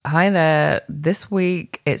Hi there. This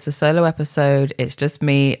week it's a solo episode. It's just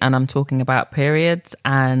me and I'm talking about periods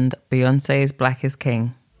and Beyonce's Black is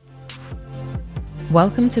King.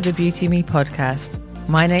 Welcome to the Beauty Me podcast.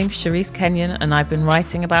 My name's Charisse Kenyon and I've been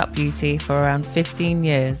writing about beauty for around 15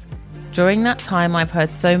 years. During that time, I've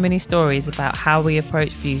heard so many stories about how we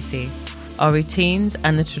approach beauty, our routines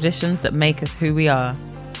and the traditions that make us who we are.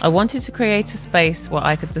 I wanted to create a space where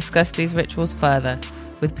I could discuss these rituals further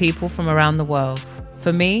with people from around the world.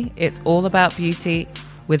 For me, it's all about beauty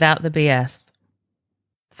without the BS.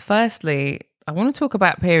 Firstly, I want to talk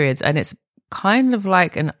about periods, and it's kind of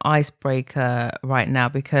like an icebreaker right now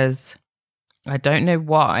because I don't know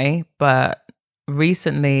why, but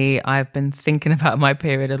recently I've been thinking about my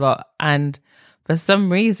period a lot, and for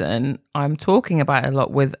some reason I'm talking about it a lot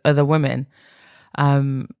with other women.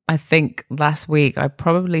 I think last week I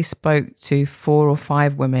probably spoke to 4 or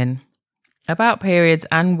 5 women about periods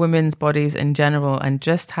and women's bodies in general, and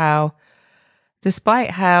just how, despite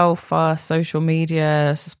how far social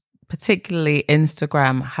media, particularly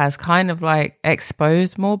Instagram, has kind of like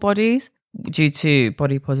exposed more bodies due to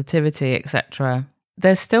body positivity, etc.,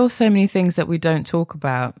 there's still so many things that we don't talk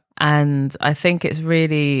about. And I think it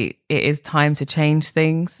is time to change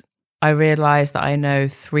things. I realized that I know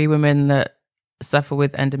 3 women that suffer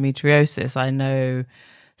with endometriosis. I know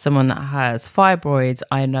someone that has fibroids.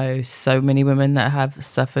 I know so many women that have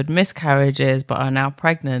suffered miscarriages but are now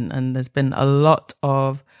pregnant. And there's been a lot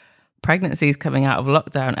of pregnancies coming out of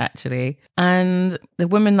lockdown, actually. And the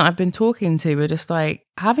women that I've been talking to were just like,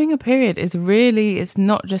 having a period is really, it's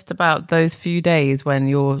not just about those few days when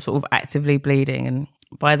you're sort of actively bleeding. And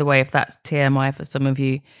by the way, if that's TMI for some of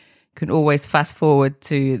you, you can always fast forward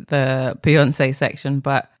to the Beyonce section.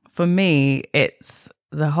 But for me, it's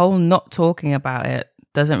the whole not talking about it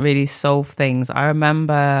doesn't really solve things. I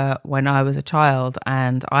remember when I was a child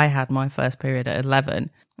and I had my first period at 11,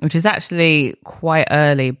 which is actually quite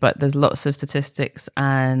early, but there's lots of statistics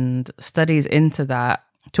and studies into that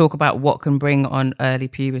talk about what can bring on early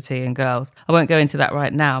puberty in girls. I won't go into that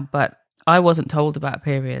right now, but I wasn't told about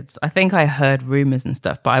periods. I think I heard rumors and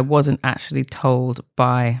stuff, but I wasn't actually told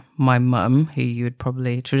by my mum, who you would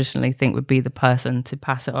probably traditionally think would be the person to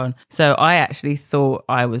pass it on. So I actually thought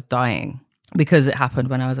I was dying because it happened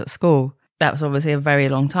when I was at school. That was obviously a very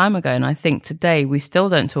long time ago. And I think today we still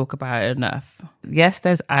don't talk about it enough. Yes,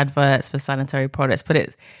 there's adverts for sanitary products, but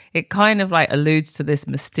it kind of like alludes to this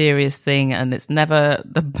mysterious thing, and it's never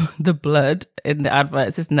the blood in the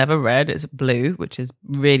adverts is never red, it's blue, which is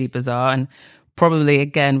really bizarre and probably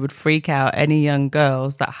again would freak out any young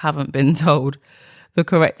girls that haven't been told the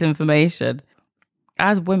correct information.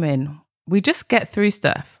 As women, we just get through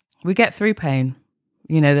stuff. We get through pain.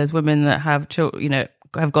 You know, there's women that have children,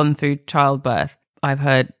 have gone through childbirth. I've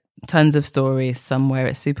heard tons of stories, some where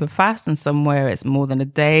it's super fast and some where it's more than a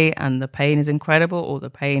day and the pain is incredible, or the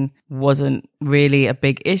pain wasn't really a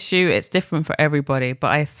big issue. It's different for everybody.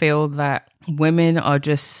 But I feel that women are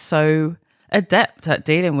just so adept at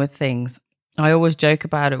dealing with things. I always joke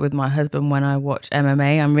about it with my husband when I watch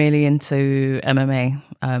MMA. I'm really into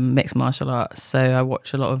MMA, mixed martial arts. So I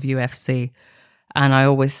watch a lot of UFC. And I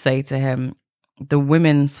always say to him, the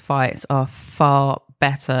women's fights are far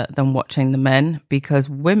better than watching the men, because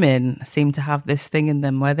women seem to have this thing in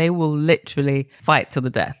them where they will literally fight to the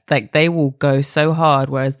death. Like they will go so hard,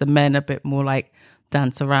 whereas the men are a bit more like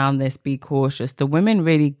dance around this, be cautious. The women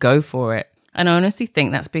really go for it. And I honestly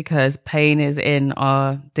think that's because pain is in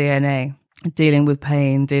our DNA, dealing with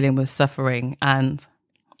pain, dealing with suffering. And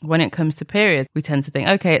when it comes to periods, we tend to think,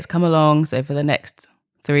 okay, it's come along. So for the next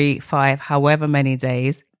 3, 5, however many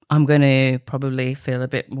days, I'm going to probably feel a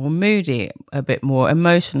bit more moody, a bit more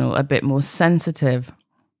emotional, a bit more sensitive.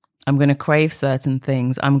 I'm going to crave certain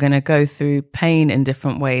things. I'm going to go through pain in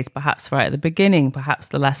different ways. Perhaps right at the beginning, perhaps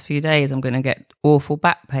the last few days, I'm going to get awful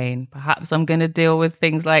back pain. Perhaps I'm going to deal with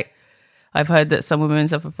things like, I've heard that some women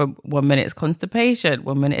suffer from 1 minute it's constipation,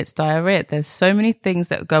 1 minute it's diarrhea. There's so many things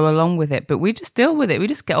that go along with it, but we just deal with it. We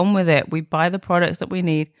just get on with it. We buy the products that we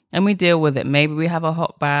need and we deal with it. Maybe we have a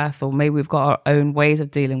hot bath, or maybe we've got our own ways of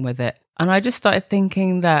dealing with it. And I just started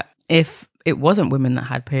thinking that if it wasn't women that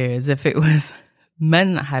had periods, if it was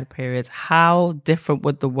men that had periods, how different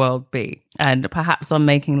would the world be? And perhaps I'm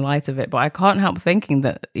making light of it, but I can't help thinking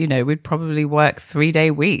that, we'd probably work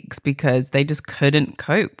 3-day weeks because they just couldn't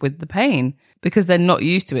cope with the pain because they're not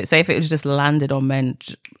used to it. Say if it was just landed on men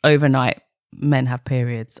overnight, men have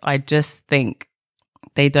periods. I just think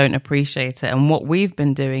they don't appreciate it. And what we've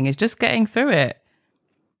been doing is just getting through it.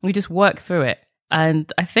 We just work through it.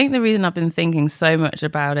 And I think the reason I've been thinking so much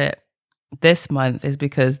about it this month is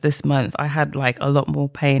because this month I had like a lot more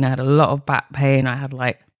pain. I had a lot of back pain. I had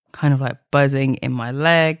like kind of like buzzing in my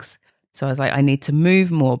legs. So I was like, I need to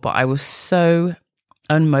move more, but I was so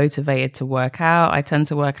unmotivated to work out. I tend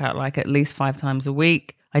to work out like at least 5 times a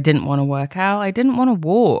week. I didn't want to work out. I didn't want to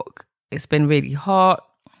walk. It's been really hot.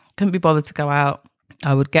 Couldn't be bothered to go out.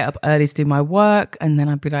 I would get up early to do my work, and then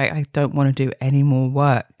I'd be like, I don't want to do any more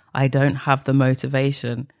work. I don't have the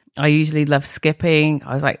motivation. I usually love skipping.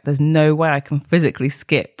 I was like, there's no way I can physically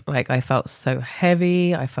skip. Like, I felt so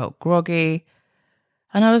heavy. I felt groggy.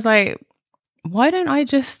 And I was like, why don't I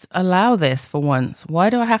just allow this for once? Why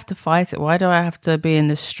do I have to fight it? Why do I have to be in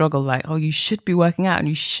this struggle? Like, oh, you should be working out and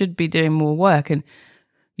you should be doing more work and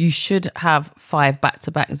you should have 5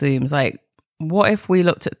 back-to-back Zooms. Like, what if we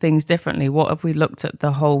looked at things differently? What if we looked at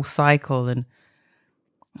the whole cycle and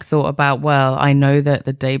thought about, well, I know that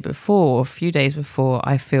the day before or a few days before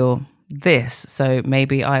I feel this, so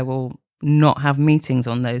maybe I will not have meetings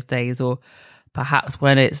on those days, or perhaps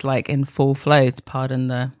when it's like in full flow, to pardon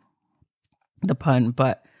the pun,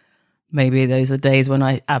 but maybe those are days when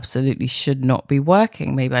I absolutely should not be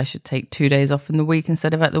working. Maybe I should take 2 days off in the week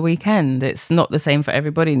instead of at the weekend. It's not the same for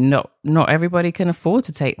everybody. Not everybody can afford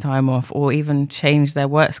to take time off or even change their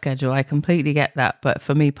work schedule. I completely get that. But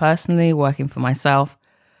for me personally, working for myself,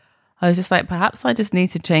 I was just like, perhaps I just need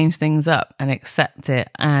to change things up and accept it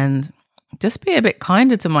and just be a bit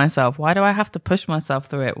kinder to myself. Why do I have to push myself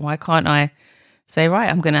through it? Why can't I say, right,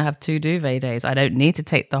 I'm going to have 2 duvet days. I don't need to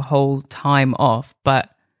take the whole time off, but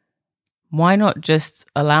why not just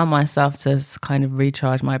allow myself to kind of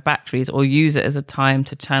recharge my batteries or use it as a time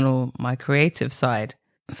to channel my creative side?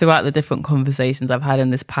 Throughout the different conversations I've had in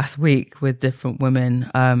this past week with different women,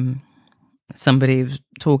 somebody was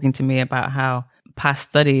talking to me about how past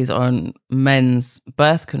studies on men's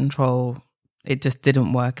birth control, it just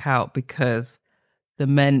didn't work out because the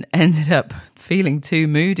men ended up feeling too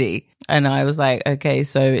moody. And I was like, okay,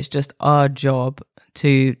 so it's just our job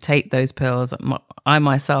to take those pills. I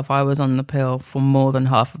myself, I was on the pill for more than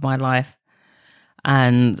half of my life.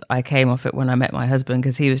 And I came off it when I met my husband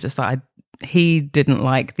because he was just like, he didn't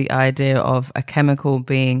like the idea of a chemical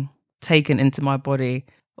being taken into my body,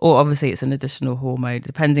 or obviously it's an additional hormone,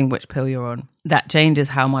 depending which pill you're on. That changes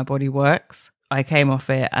how my body works. I came off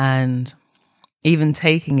it and even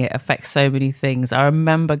taking it affects so many things. I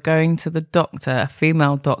remember going to the doctor, a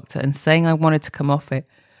female doctor, and saying I wanted to come off it.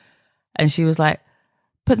 And she was like,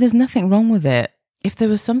 but there's nothing wrong with it. If there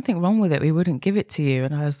was something wrong with it, we wouldn't give it to you.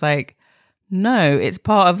 And I was like, no, it's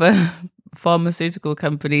part of a pharmaceutical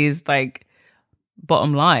company's like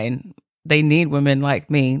bottom line. They need women like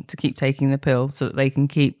me to keep taking the pill so that they can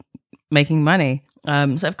keep making money.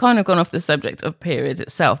 So I've kind of gone off the subject of periods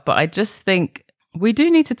itself, but I just think we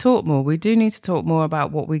do need to talk more. We do need to talk more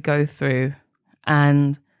about what we go through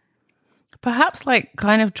and perhaps like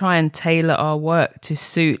kind of try and tailor our work to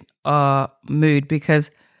suit our mood,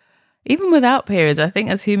 because even without periods, I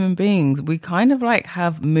think as human beings, we kind of like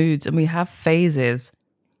have moods and we have phases.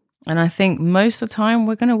 And I think most of the time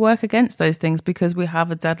we're going to work against those things because we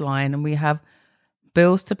have a deadline and we have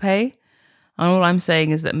bills to pay. And all I'm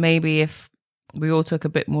saying is that maybe if we all took a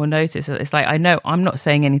bit more notice, it's like, I know I'm not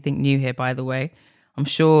saying anything new here, by the way. I'm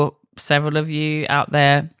sure several of you out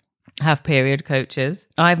there have period coaches.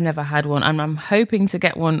 I've never had one and I'm hoping to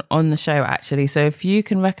get one on the show actually. So if you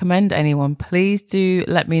can recommend anyone, please do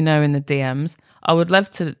let me know in the DMs. I would love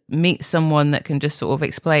to meet someone that can just sort of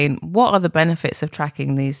explain what are the benefits of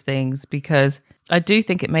tracking these things, because I do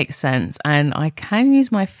think it makes sense and I can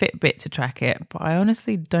use my Fitbit to track it, but I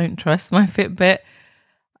honestly don't trust my Fitbit.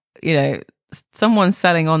 You know, someone's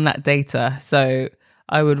selling on that data, so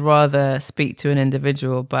I would rather speak to an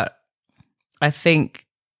individual, but I think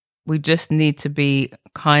we just need to be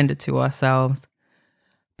kinder to ourselves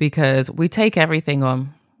because we take everything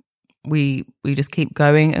on. We just keep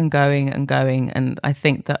going and going and going. And I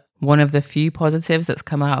think that one of the few positives that's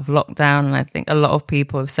come out of lockdown, and I think a lot of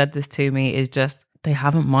people have said this to me, is just they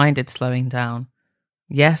haven't minded slowing down.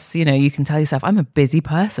 Yes, you know, you can tell yourself, I'm a busy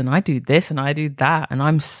person. I do this and I do that and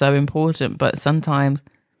I'm so important. But sometimes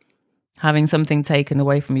having something taken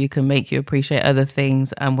away from you can make you appreciate other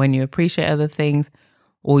things. And when you appreciate other things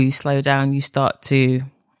or you slow down, you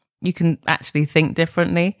can actually think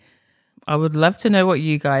differently. I would love to know what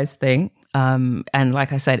you guys think. And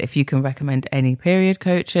like I said, if you can recommend any period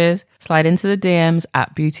coaches, slide into the DMs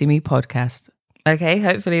at Beauty Me Podcast. Okay,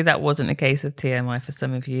 hopefully that wasn't a case of TMI for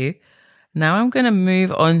some of you. Now I'm going to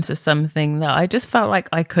move on to something that I just felt like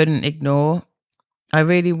I couldn't ignore. I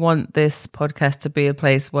really want this podcast to be a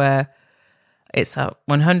place where it's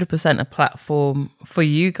 100% a platform for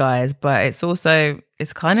you guys, but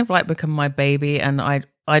it's kind of like become my baby, and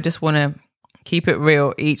I just want to keep it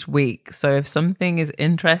real each week. So if something is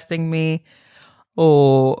interesting me,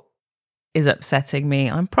 or is upsetting me,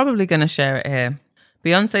 I'm probably going to share it here.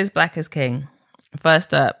 Beyonce's Black is King.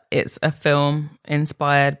 First up, it's a film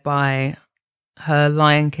inspired by her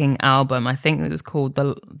Lion King album. I think it was called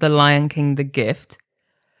The Lion King, The Gift,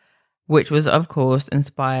 which was, of course,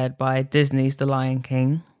 inspired by Disney's The Lion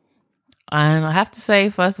King. And I have to say,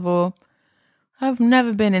 first of all, I've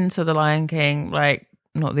never been into The Lion King, like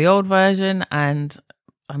not the old version. And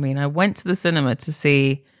I mean, I went to the cinema to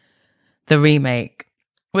see the remake,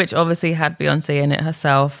 which obviously had Beyonce in it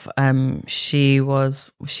herself.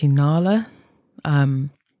 Was she Nala?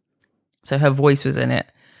 So her voice was in it.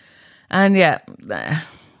 And yeah,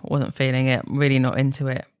 wasn't feeling it, really not into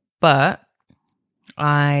it. But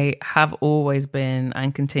I have always been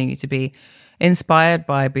and continue to be inspired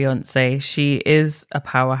by Beyonce. She is a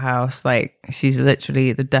powerhouse. Like, she's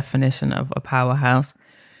literally the definition of a powerhouse.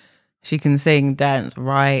 She can sing, dance,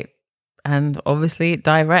 write, and obviously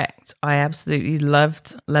direct. I absolutely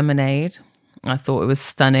loved Lemonade. I thought it was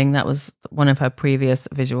stunning. That was one of her previous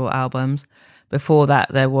visual albums. Before that,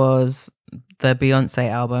 there was the Beyonce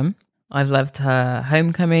album. I've loved her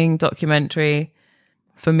Homecoming documentary.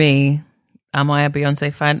 For me, am I a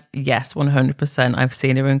Beyonce fan? Yes, 100%. I've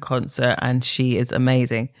seen her in concert and she is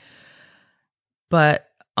amazing. But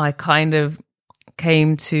I kind of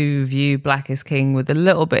came to view Black is King with a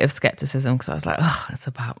little bit of skepticism because I was like, oh, it's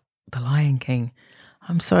about The Lion King.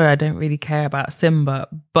 I'm sorry, I don't really care about Simba.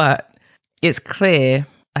 But it's clear,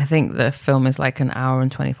 I think the film is like an hour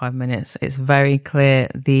and 25 minutes. It's very clear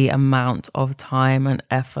the amount of time and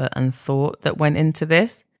effort and thought that went into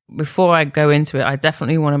this. Before I go into it, I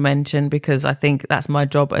definitely want to mention, because I think that's my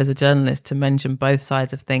job as a journalist, to mention both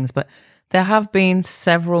sides of things. But there have been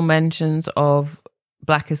several mentions of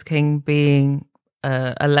Black is King being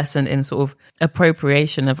a lesson in sort of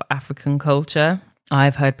appropriation of African culture.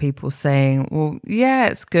 I've heard people saying, well, yeah,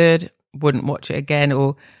 it's good, wouldn't watch it again.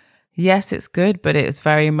 Or, yes, it's good, but it's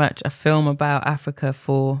very much a film about Africa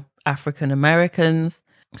for African Americans.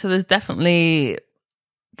 So there's,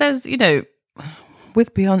 you know,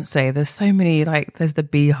 with Beyonce, there's so many, like, there's the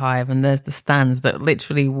Beehive and there's the stands that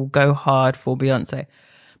literally will go hard for Beyonce.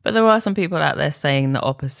 But there are some people out there saying the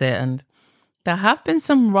opposite. And there have been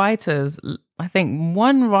some writers, I think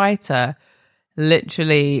one writer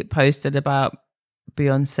literally posted about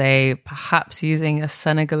Beyonce perhaps using a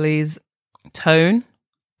Senegalese tone,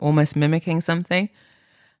 almost mimicking something.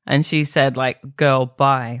 And she said, like, girl,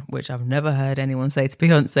 bye, which I've never heard anyone say to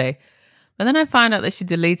Beyonce. But then I found out that she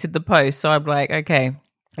deleted the post. So I'm like, okay,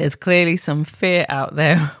 there's clearly some fear out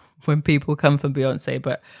there when people come for Beyonce.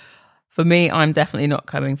 But for me, I'm definitely not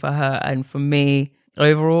coming for her. And for me,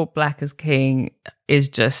 overall, Black is King is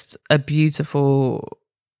just a beautiful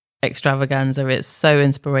extravaganza. It's so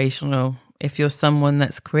inspirational. If you're someone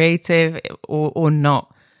that's creative or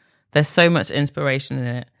not, there's so much inspiration in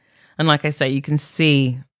it. And like I say, you can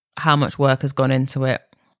see how much work has gone into it.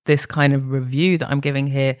 This kind of review that I'm giving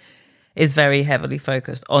here is very heavily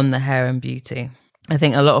focused on the hair and beauty. I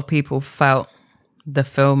think a lot of people felt the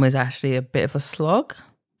film is actually a bit of a slog,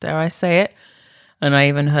 dare I say it. And I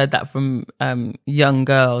even heard that from young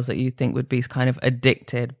girls that you think would be kind of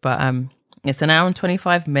addicted. But it's an hour and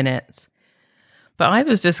 25 minutes. But I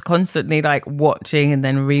was just constantly like watching and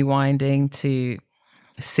then rewinding to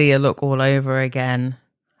see a look all over again.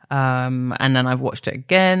 And then I've watched it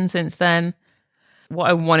again since then. What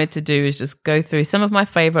I wanted to do is just go through some of my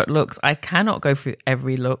favorite looks. I cannot go through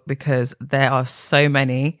every look because there are so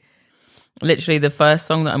many. Literally, the first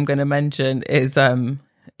song that I'm going to mention is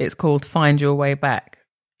it's called Find Your Way Back.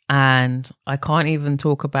 And I can't even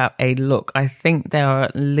talk about a look. I think there are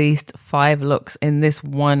at least 5 looks in this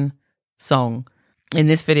one song. In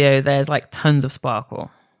this video, there's like tons of sparkle.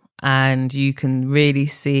 And you can really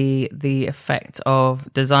see the effect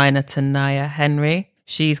of designer Tanaya Henry.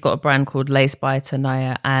 She's got a brand called Lace by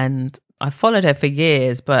Tanaya, and I followed her for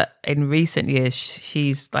years, but in recent years,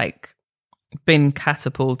 she's like been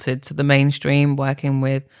catapulted to the mainstream, working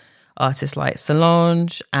with artists like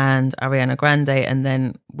Solange and Ariana Grande. And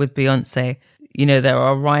then with Beyonce, you know, there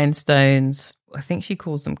are rhinestones. I think she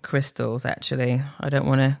calls them crystals, actually. I don't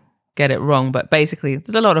want to get it wrong, but basically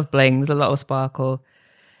there's a lot of bling, there's a lot of sparkle.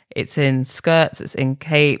 It's in skirts, it's in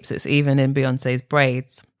capes, it's even in Beyonce's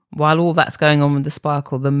braids. While all that's going on with the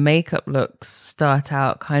sparkle, the makeup looks start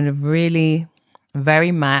out kind of really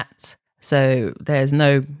very matte. So it's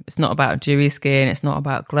not about dewy skin, it's not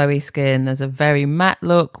about glowy skin. There's a very matte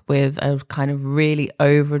look with a kind of really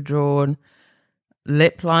overdrawn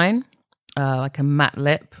lip line, like a matte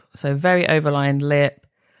lip. So very overlined lip.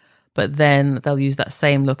 But then they'll use that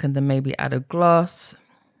same look and then maybe add a gloss.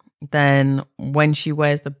 Then when she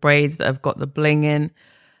wears the braids that have got the bling in,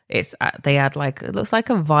 They add like, it looks like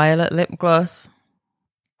a violet lip gloss.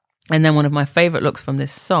 And then one of my favorite looks from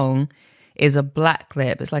this song is a black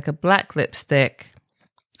lip. It's like a black lipstick,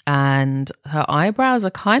 and her eyebrows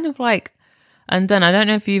are kind of like undone. I don't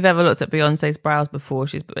know if you've ever looked at Beyonce's brows before.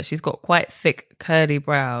 She's got quite thick, curly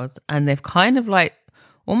brows, and they've kind of like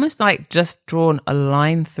almost like just drawn a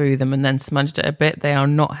line through them and then smudged it a bit. They are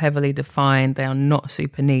not heavily defined. They are not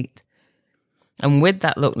super neat. And with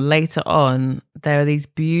that look later on, there are these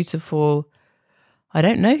beautiful, I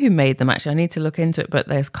don't know who made them actually. I need to look into it, but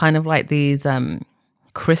there's kind of like these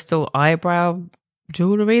crystal eyebrow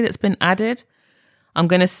jewelry that's been added. I'm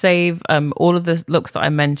going to save all of the looks that I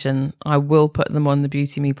mentioned. I will put them on the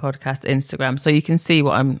Beauty Me podcast Instagram so you can see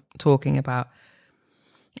what I'm talking about.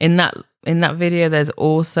 In that video, there's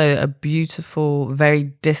also a beautiful, very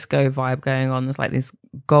disco vibe going on. There's like these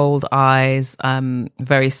gold eyes,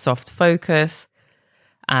 very soft focus,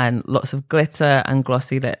 and lots of glitter and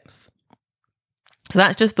glossy lips. So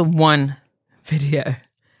that's just the one video.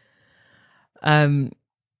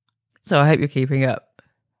 So I hope you're keeping up.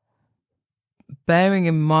 Bearing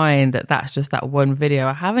in mind that that's just that one video,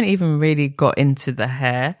 I haven't even really got into the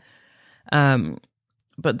hair.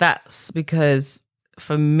 But that's because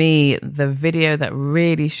for me, the video that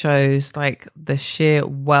really shows like the sheer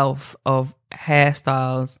wealth of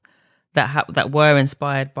hairstyles that were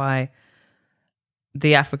inspired by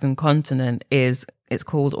the African continent it's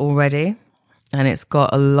called Already, and it's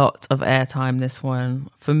got a lot of airtime, this one.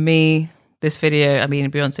 For me, this video, I mean,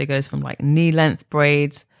 Beyonce goes from like knee-length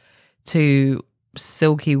braids to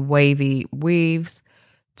silky wavy weaves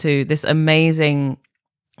to this amazing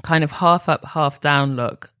kind of half up, half down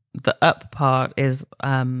look. The up part is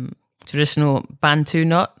traditional Bantu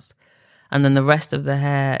knots, and then the rest of the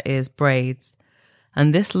hair is braids.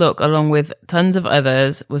 And this look, along with tons of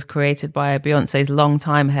others, was created by Beyonce's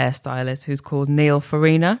longtime hairstylist who's called Neil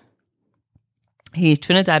Farina. He's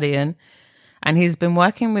Trinidadian, and he's been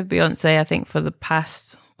working with Beyonce, I think, for her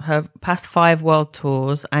past 5 world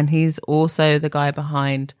tours. And he's also the guy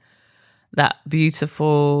behind that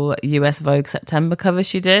beautiful US Vogue September cover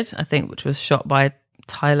she did, I think, which was shot by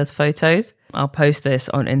Tyler's Photos. I'll post this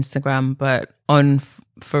on Instagram, but on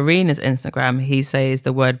Farina's Instagram, he says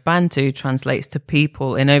the word Bantu translates to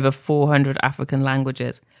people in over 400 African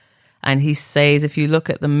languages. And he says if you look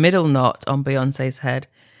at the middle knot on Beyonce's head,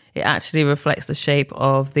 it actually reflects the shape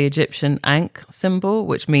of the Egyptian Ankh symbol,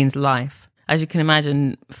 which means life. As you can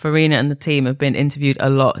imagine, Farina and the team have been interviewed a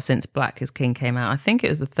lot since Black is King came out. I think it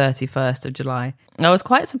was the 31st of July. I was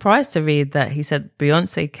quite surprised to read that he said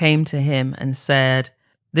Beyonce came to him and said,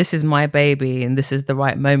 "This is my baby and this is the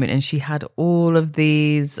right moment." And she had all of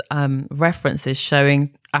these references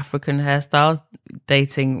showing African hairstyles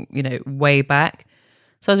dating, way back.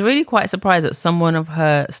 So I was really quite surprised that someone of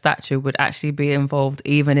her stature would actually be involved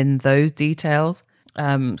even in those details.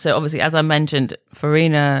 So obviously, as I mentioned,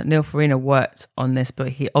 Neil Farina worked on this, but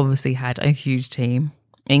he obviously had a huge team,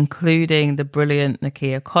 including the brilliant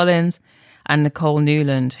Nakia Collins and Nicole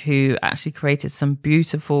Newland, who actually created some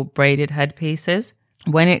beautiful braided headpieces.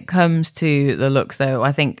 When it comes to the looks, though,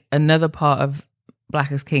 I think another part of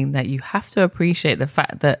Black is King that you have to appreciate the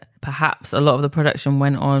fact that perhaps a lot of the production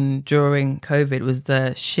went on during COVID was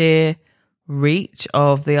the sheer reach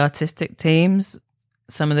of the artistic teams.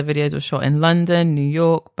 Some of the videos were shot in London, New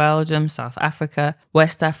York, Belgium, South Africa,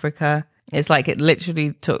 West Africa. It's like it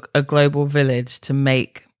literally took a global village to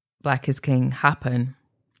make Black is King happen.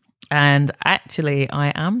 And actually,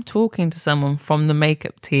 I am talking to someone from the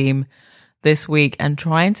makeup team this week and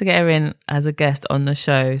trying to get her in as a guest on the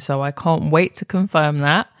show. So I can't wait to confirm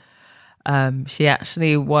that. She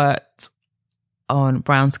actually worked on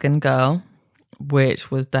Brown Skin Girl, which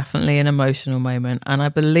was definitely an emotional moment. And I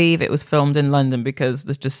believe it was filmed in London because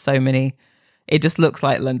there's just so many, it just looks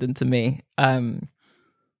like London to me.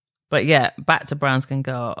 But yeah, back to Brown Skin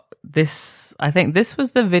Girl. I think this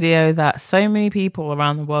was the video that so many people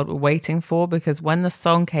around the world were waiting for, because when the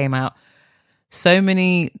song came out, so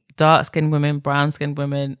many dark-skinned women, brown-skinned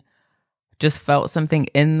women just felt something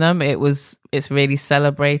in them. It's really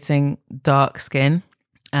celebrating dark skin.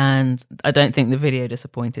 And I don't think the video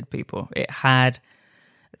disappointed people. It had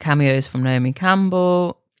cameos from Naomi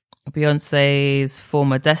Campbell, Beyonce's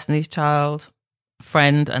former Destiny's Child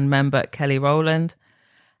friend and member Kelly Rowland,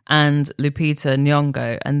 and Lupita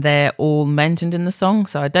Nyong'o. And they're all mentioned in the song.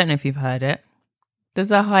 So I don't know if you've heard it.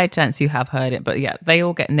 There's a high chance you have heard it. But yeah, they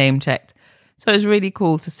all get name-checked. So it's really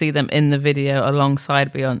cool to see them in the video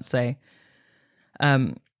alongside Beyonce.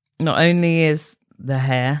 Not only is the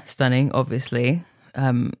hair stunning, obviously,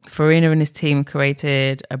 Farina and his team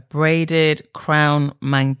created a braided crown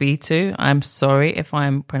mangbitu. I'm sorry if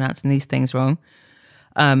I'm pronouncing these things wrong.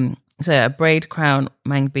 So a braid crown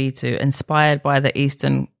Mangbitu inspired by the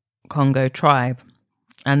Eastern Congo tribe.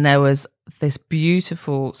 And there was this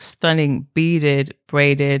beautiful, stunning, beaded,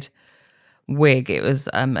 braided wig. It was,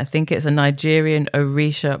 I think it's a Nigerian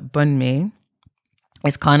Orisha bunmi.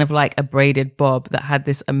 It's kind of like a braided bob that had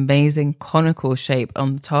this amazing conical shape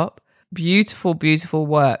on the top. Beautiful, beautiful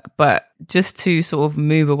work. But just to sort of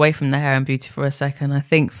move away from the hair and beauty for a second, I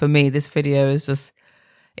think for me, this video is just,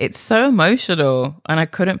 it's so emotional and I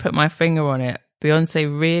couldn't put my finger on it.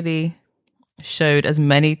 Beyonce really showed as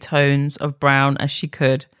many tones of brown as she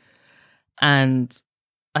could. And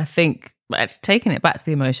I think, taking it back to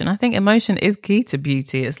the emotion, I think emotion is key to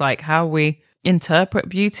beauty. It's like how we interpret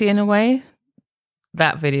beauty in a way.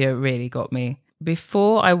 That video really got me.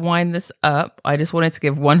 Before I wind this up, I just wanted to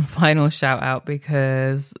give one final shout out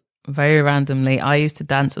because very randomly, I used to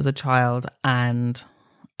dance as a child and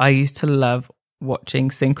I used to love watching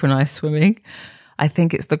synchronized swimming. I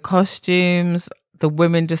think it's the costumes. The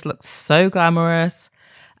women just look so glamorous.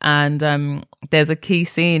 And there's a key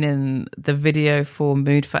scene in the video for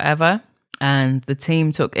Mood Forever. And the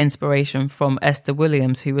team took inspiration from Esther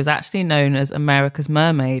Williams, who was actually known as America's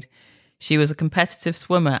Mermaid. She was a competitive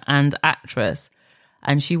swimmer and actress,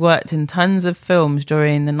 and she worked in tons of films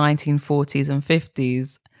during the 1940s and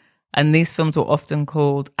 50s. And these films were often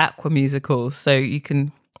called aqua musicals, so you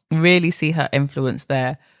can really see her influence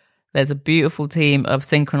there. There's a beautiful team of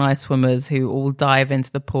synchronized swimmers who all dive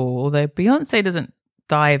into the pool, although Beyonce doesn't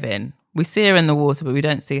dive in. We see her in the water, but we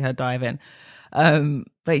don't see her dive in.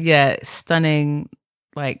 But yeah, stunning,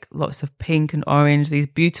 like lots of pink and orange, these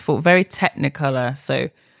beautiful, very technicolor. So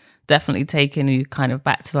definitely taking you kind of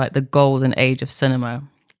back to like the golden age of cinema.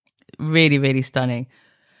 Really, really stunning.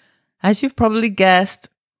 As you've probably guessed,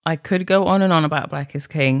 I could go on and on about Black is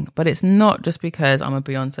King, but it's not just because I'm a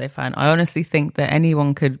Beyonce fan. I honestly think that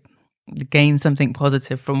anyone could gain something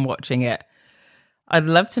positive from watching it. I'd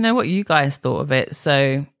love to know what you guys thought of it.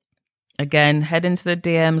 So again, head into the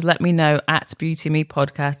DMs. Let me know at Beauty Me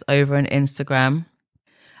Podcast over on Instagram.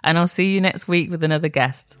 And I'll see you next week with another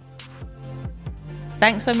guest.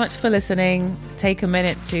 Thanks so much for listening. Take a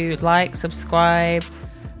minute to like, subscribe,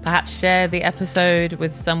 perhaps share the episode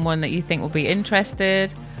with someone that you think will be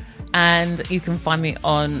interested. And you can find me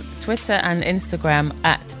on Twitter and Instagram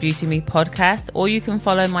at Beauty Me Podcast, or you can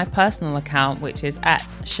follow my personal account, which is at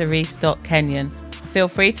Charisse.Kenyon. Feel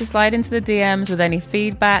free to slide into the DMs with any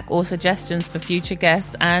feedback or suggestions for future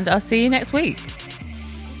guests, and I'll see you next week.